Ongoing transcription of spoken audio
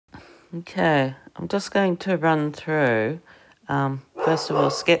Okay, I'm just going to run through, first of all,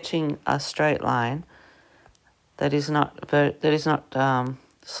 sketching a straight line that is not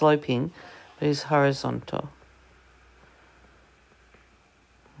sloping, but is horizontal.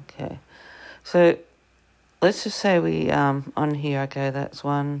 Okay, so let's just say we on here. Okay, that's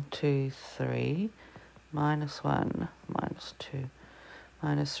 1, 2, 3, minus 1, minus 2,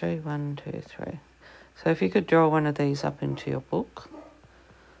 minus 3, 1, 2, 3. So if you could draw one of these up into your book,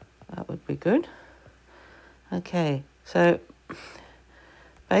 that would be good. Okay, so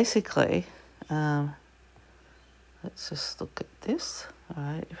basically, let's just look at this. All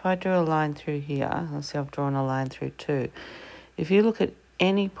right, if I draw a line through here, let's see, I've drawn a line through 2. If you look at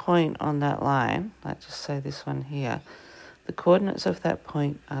any point on that line, let's just say this one here, the coordinates of that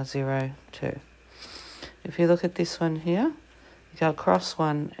point are 0, 2. If you look at this one here, you go across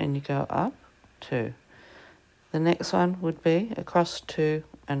 1 and you go up 2. The next one would be across 2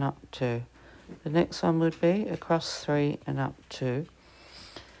 and up 2. The next one would be across 3 and up 2.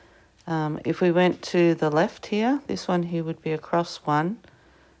 If we went to the left here, this one here would be across 1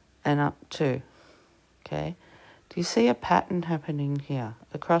 and up 2. Okay, do you see a pattern happening here?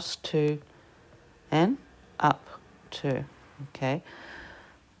 Across 2 and up 2. Okay,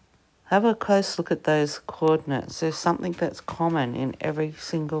 have a close look at those coordinates. There's something that's common in every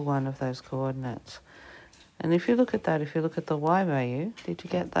single one of those coordinates. And if you look at that, if you look at the y value, did you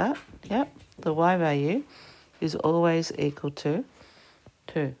get that? Yep, the y value is always equal to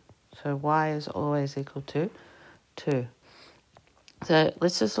 2. So y is always equal to 2. So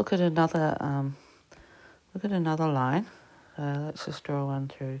let's just look at another line. Let's just draw one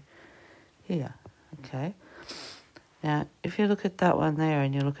through here. Okay. Now, if you look at that one there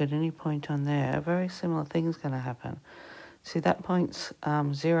and you look at any point on there, a very similar thing's going to happen. See, that point's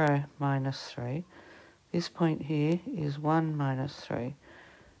 0, minus 3. This point here is 1, minus 3.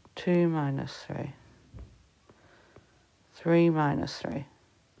 2, minus 3. 3, minus 3.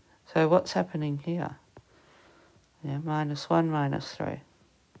 So what's happening here? Yeah, minus 1, minus 3.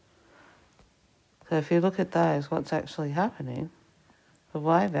 So if you look at those, what's actually happening? The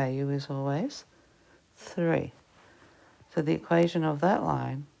y value is always 3. So the equation of that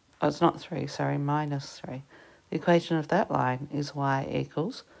line, oh, it's not 3, sorry, minus 3. The equation of that line is y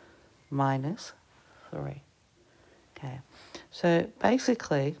equals minus 3. Okay, so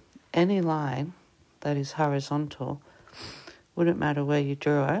basically any line that is horizontal, wouldn't matter where you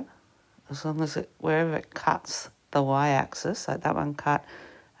drew it, as long as wherever it cuts the y-axis, like that one cut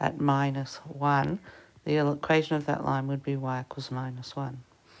at minus 1, the equation of that line would be y equals minus 1.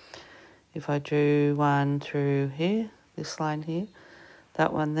 If I drew one through here, this line here,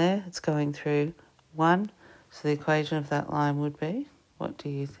 that one there, it's going through 1, so the equation of that line would be, what do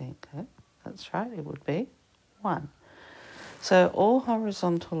you think? That's right, it would be 1. So all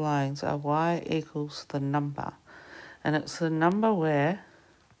horizontal lines are y equals the number, and it's the number where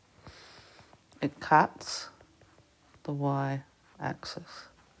it cuts the y-axis.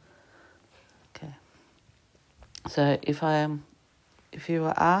 Okay. So if you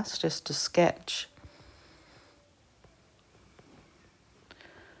were asked just to sketch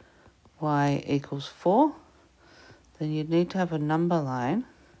y equals 4, then you'd need to have a number line,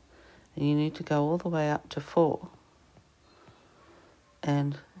 and you need to go all the way up to 4.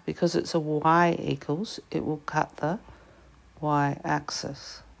 And because it's a y equals, it will cut the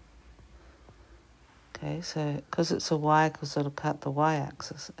y-axis. Okay, so because it's a y equals, it'll cut the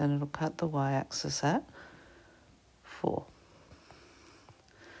y-axis, and it'll cut the y-axis at 4.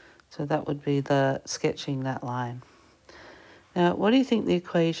 So that would be the sketching that line. Now, what do you think the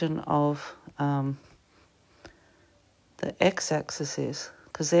equation of the x-axis is?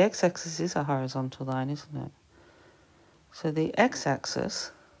 Because the x-axis is a horizontal line, isn't it? So the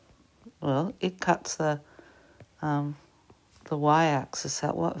x-axis, well, it cuts the y-axis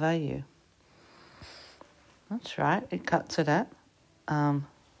at what value? That's right, it cuts it at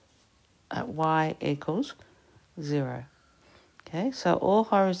y equals 0. Okay, so all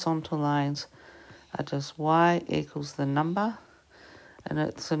horizontal lines are just y equals the number, and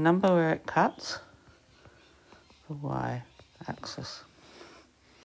it's the number where it cuts the y-axis.